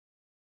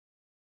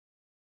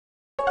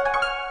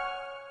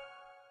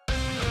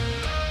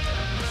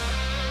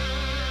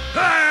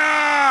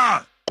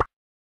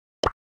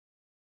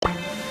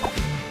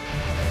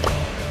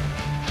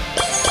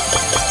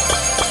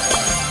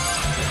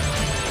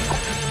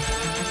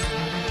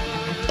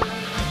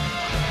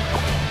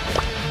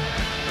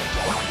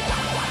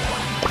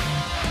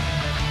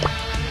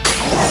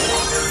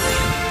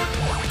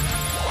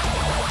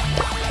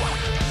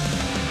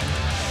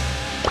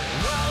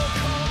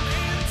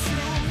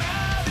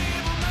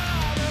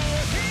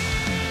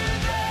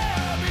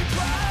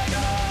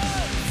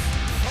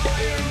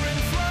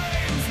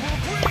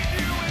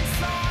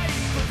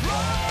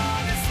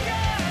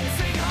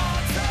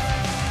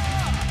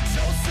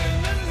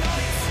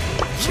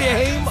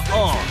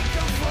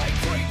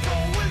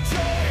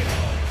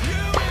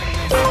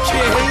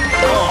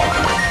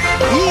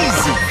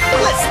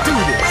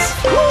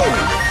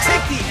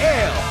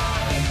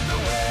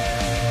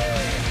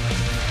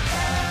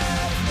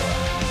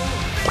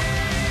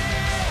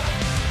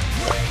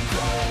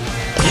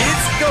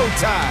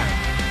time!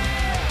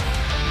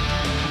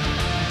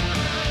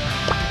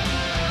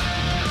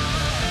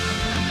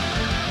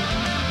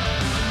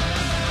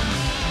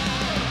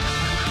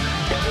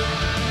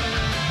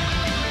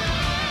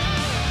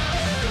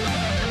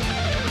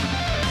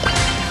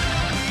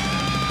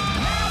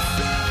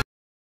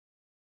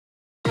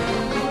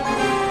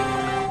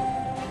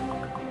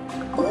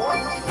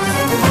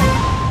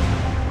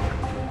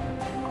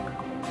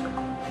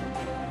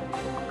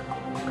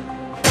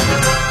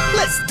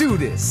 Let's do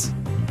this!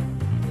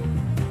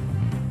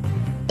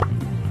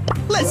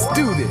 Let's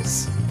do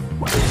this!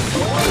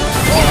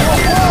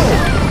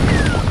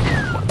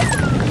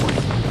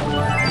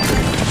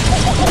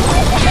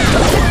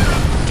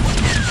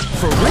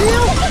 For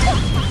real?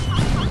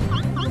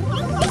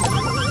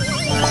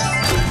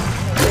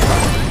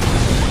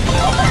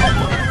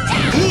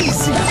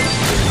 Easy!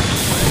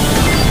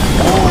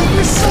 Oh,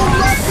 you're so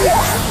lucky!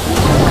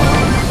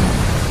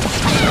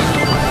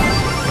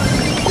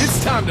 It's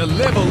time to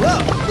level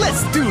up!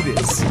 Let's do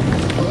this!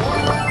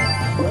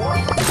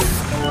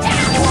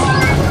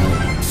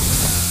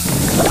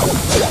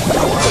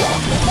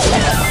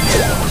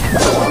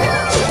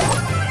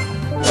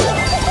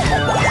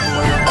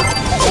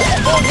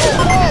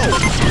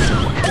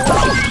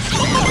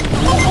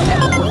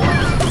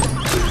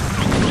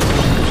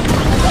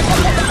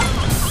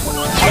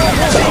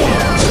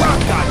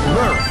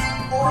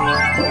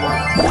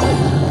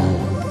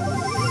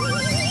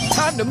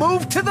 Time to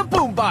move to the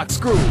boombox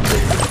groove.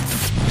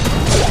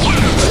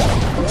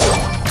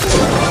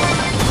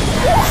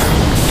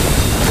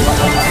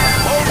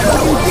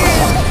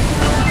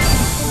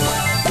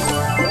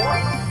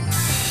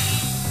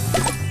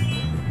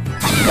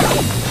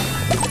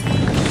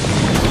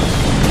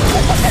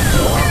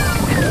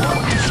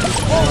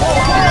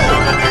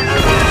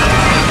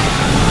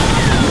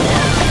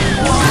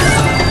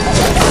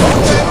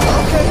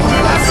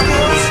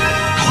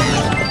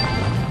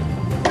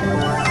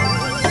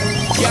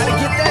 Gotta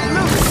get that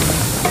loose.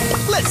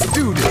 Let's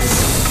do this.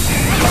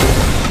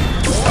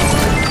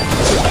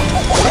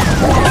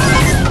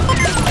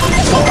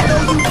 Oh no,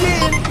 you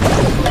did.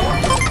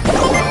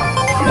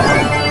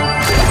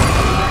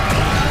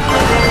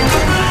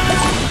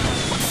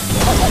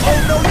 Oh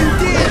no, you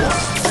did.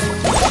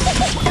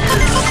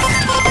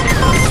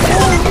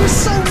 Oh, you're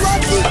so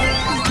lucky.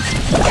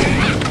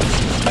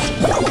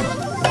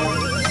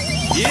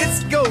 It's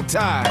go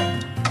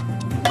time.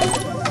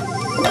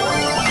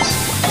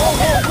 Whoa,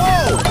 whoa, whoa!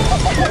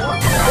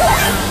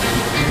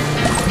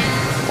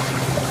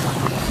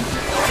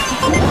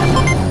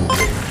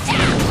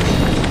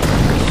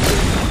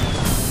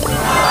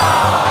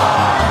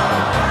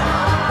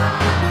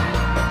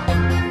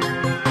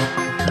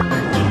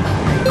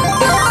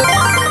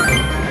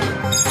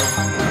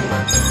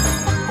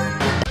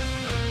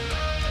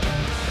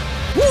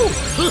 Woo!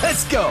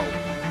 Let's go!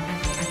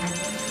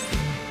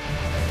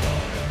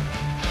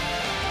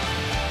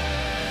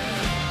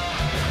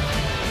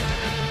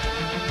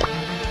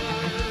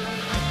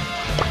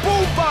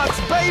 Boombox,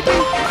 baby!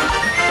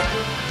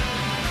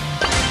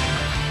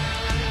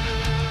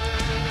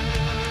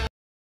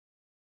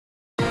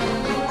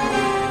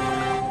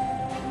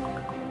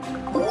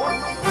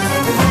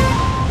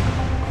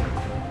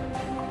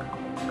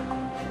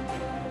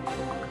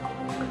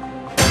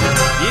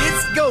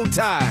 It's go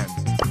time!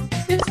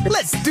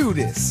 Let's do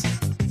this!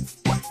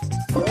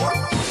 Don't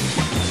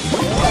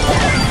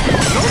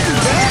do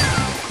that!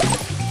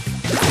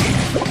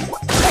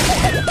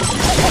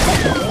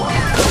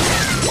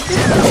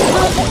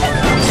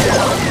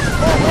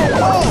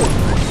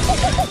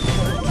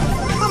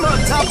 I'm on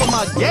top of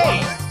my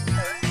game!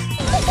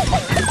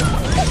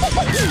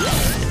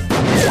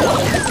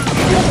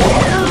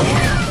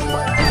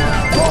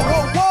 Whoa,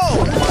 whoa, whoa!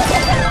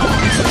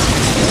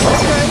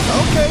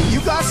 Okay, you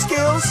got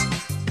skills.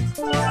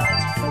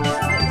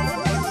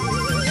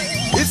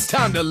 It's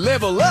time to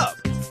level up!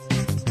 You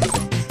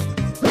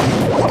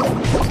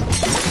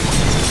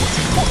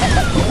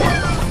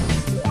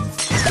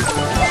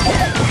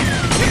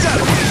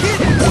gotta be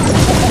kidding!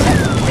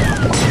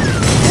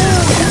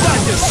 You got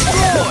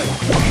destroyed!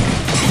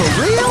 For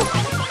real?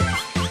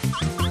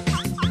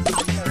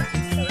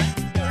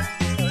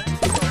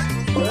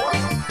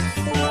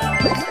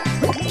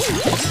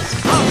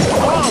 I'm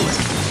Brawler!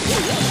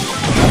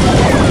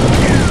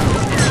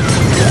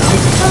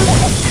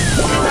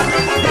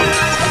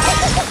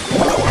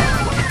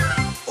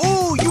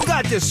 Ooh, you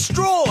got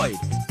destroyed!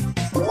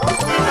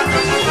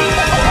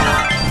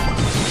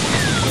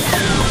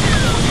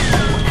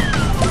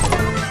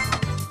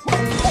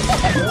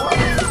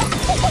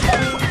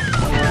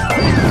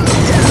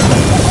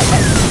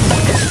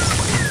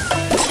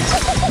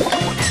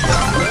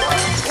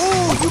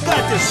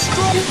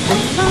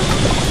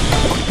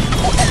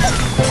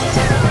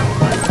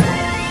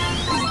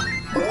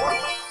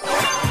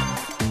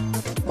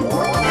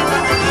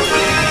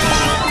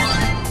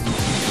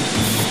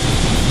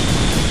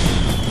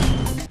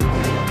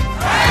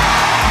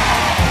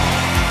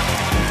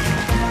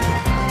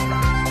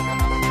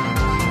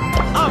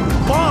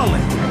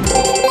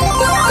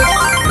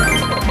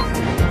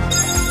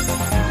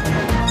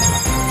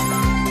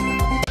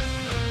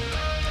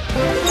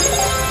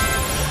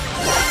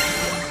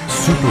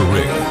 Super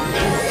rare.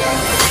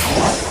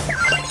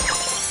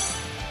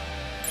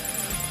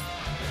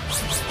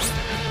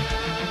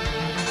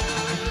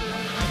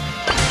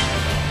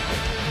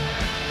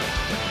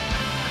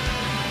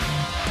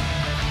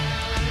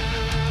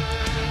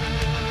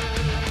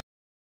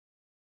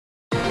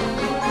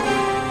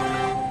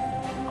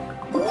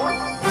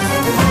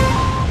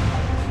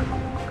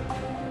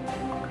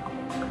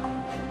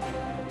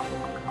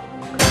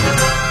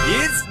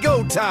 It's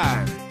go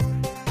time!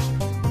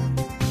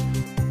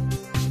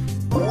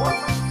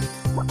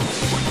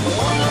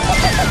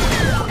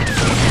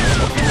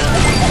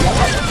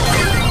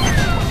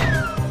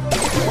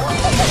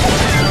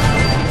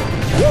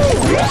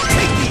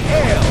 Take the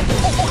L!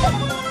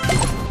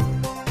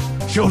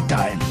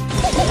 Showtime!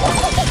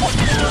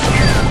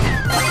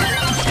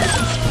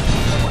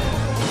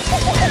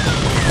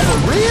 For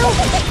real?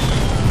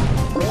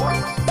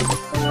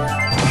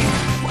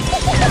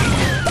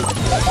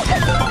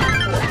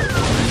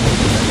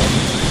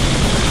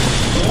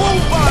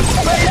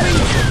 Robots, baby!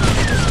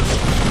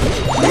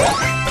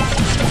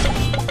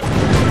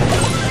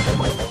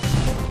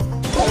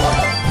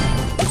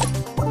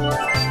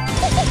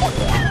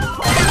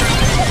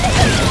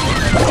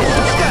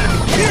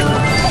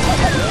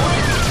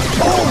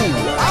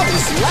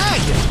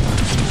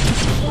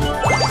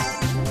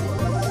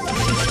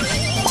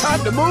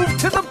 Time to move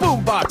to the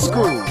boombox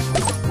groove.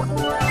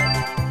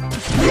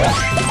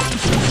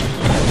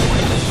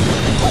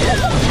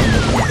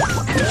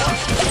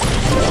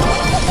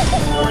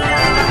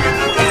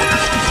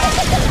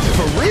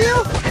 For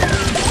real?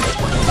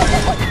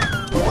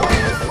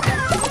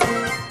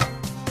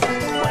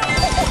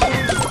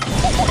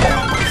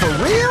 For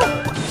real?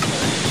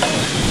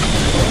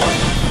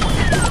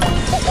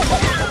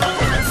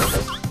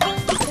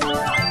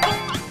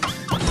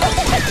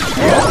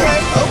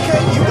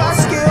 Okay, you got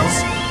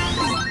skills.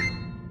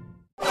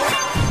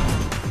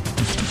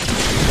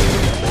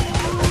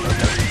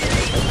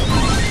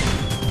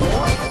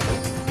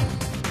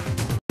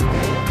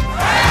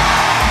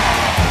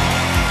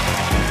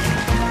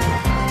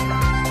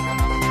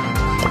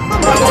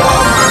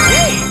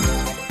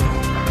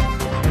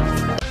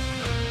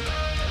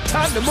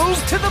 Time to move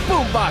to the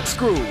boombox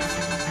groove.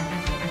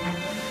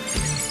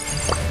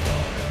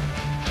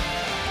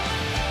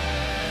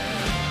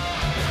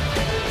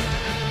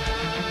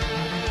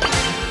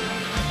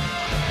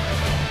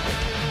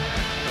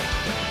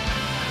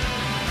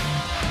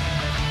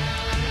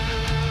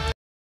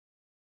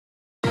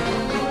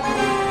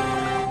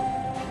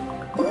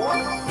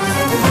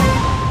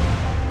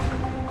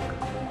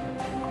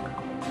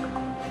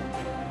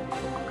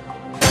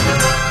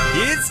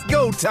 It's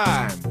go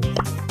time!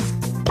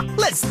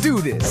 Let's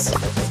do this!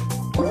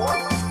 Don't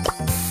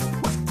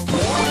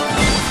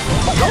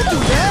do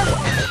that!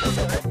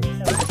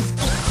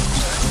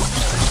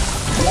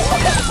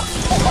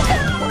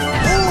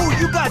 Ooh,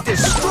 you got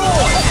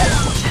destroyed!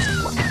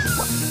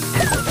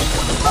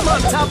 I'm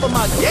on top of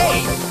my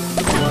game!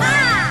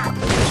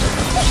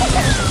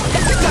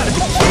 You gotta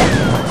be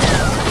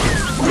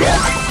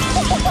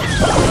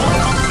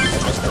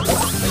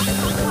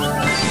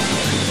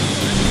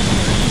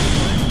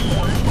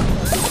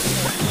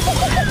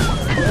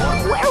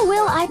Where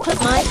will I put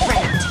my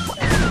friend?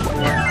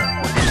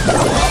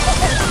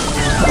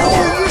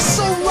 Oh, you're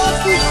so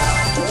lucky!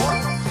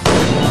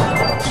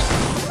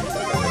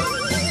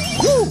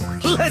 Woo!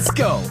 Let's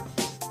go!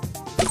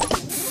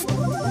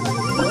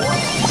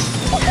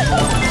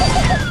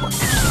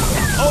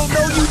 Oh,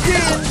 no, you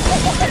didn't!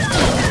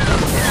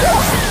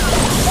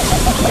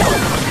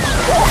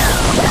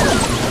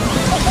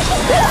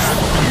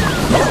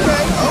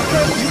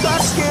 Okay, you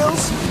got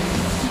skills.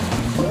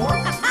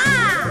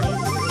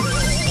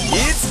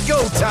 It's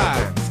go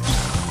time!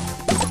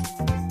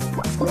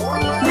 For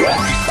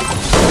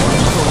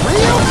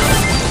real?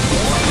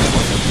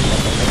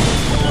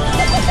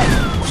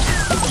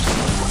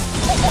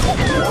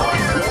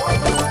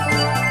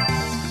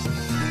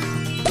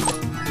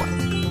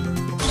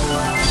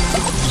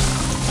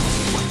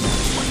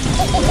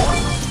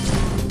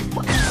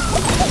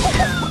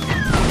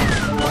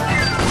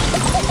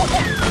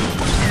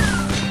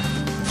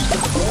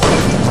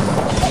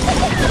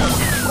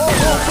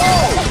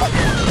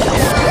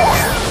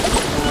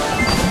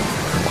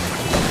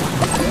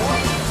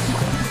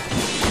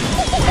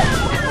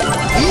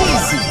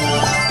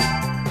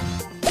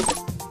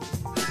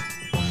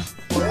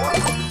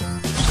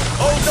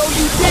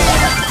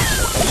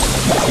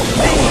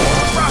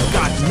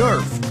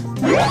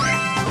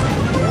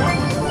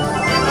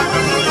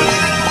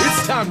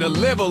 It's time to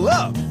level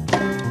up.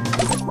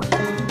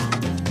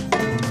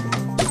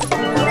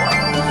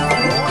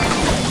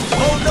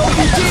 Oh no,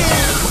 you did!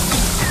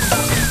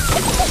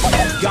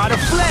 Gotta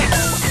flex.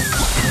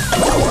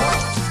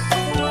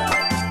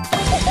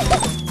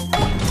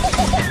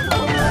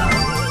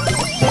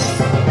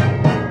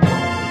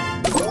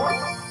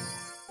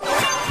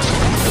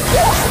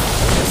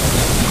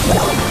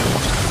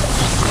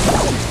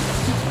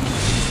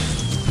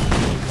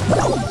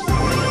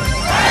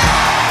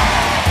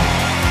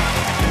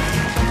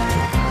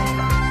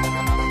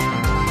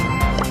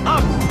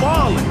 I'm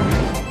balling!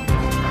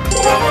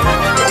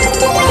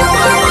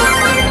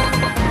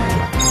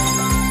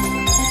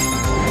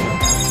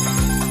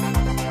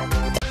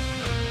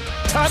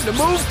 Time to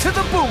move to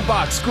the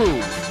boombox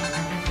groove.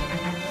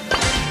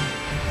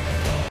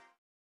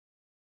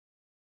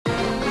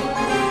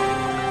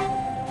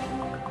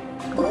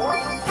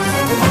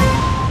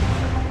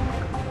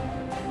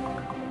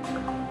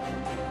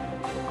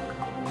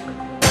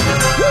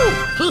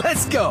 Woo!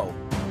 Let's go.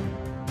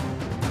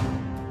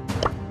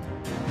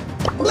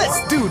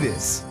 Let's do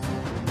this.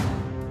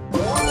 For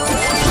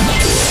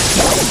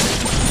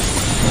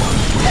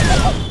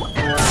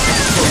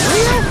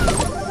real?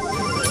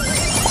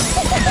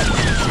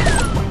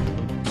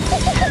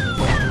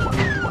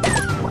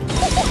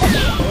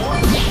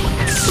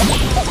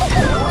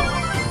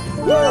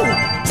 Woo!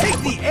 Take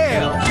the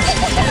L!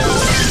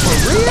 For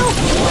real?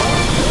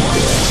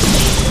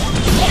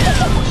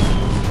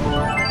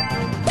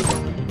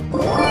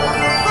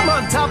 I'm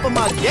on top of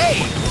my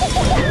game!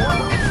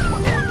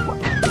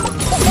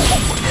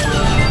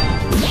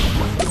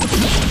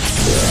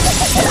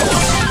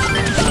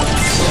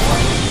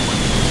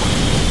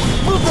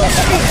 Move those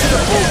feet to the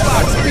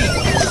boombox beat!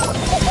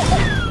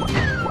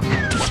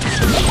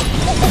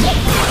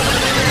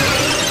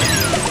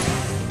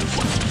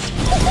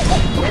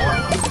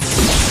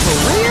 For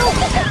real?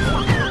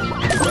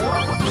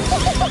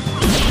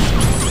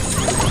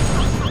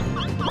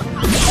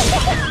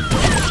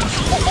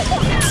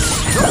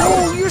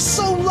 Oh, you're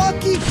so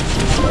lucky!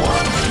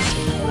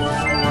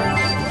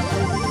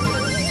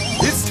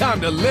 It's time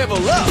to level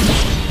up!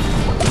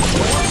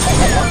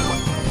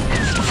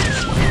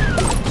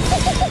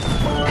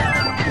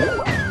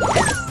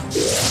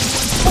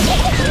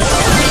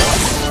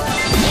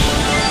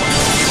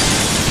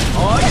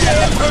 Oh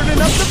yeah,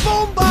 turning up the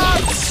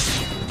boombox!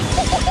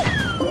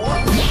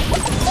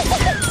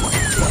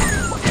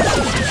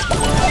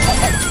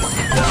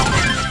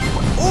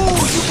 Oh,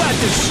 you got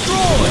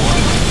destroyed!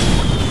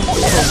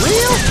 For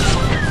real?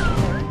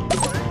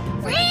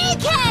 Free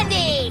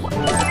candy!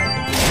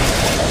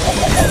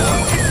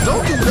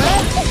 Don't do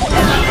that!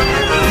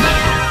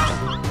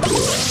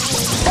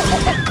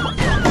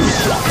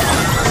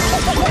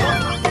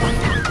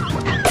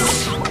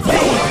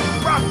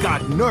 Damn, Brock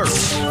got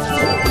nerfed!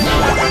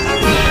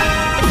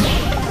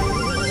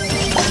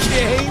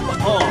 Game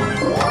on!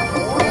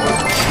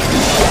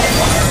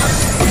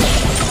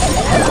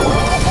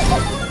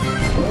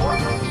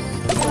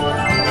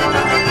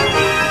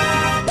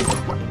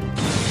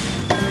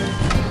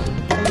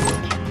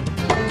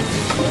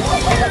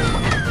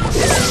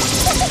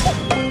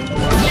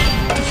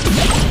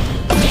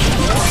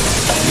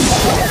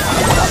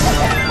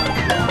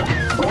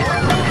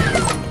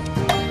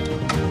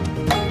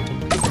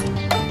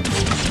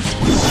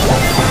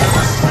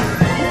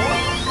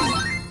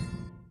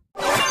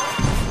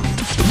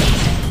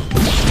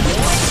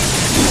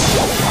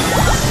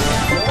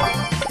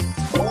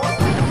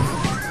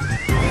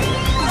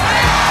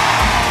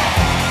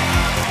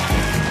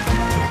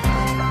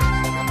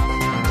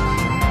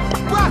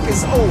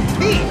 Is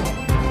OP!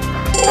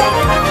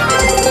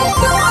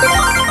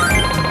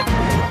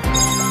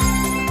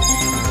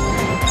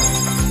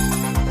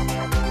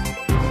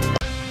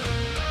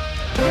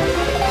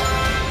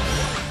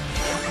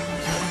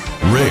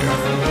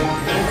 Rare.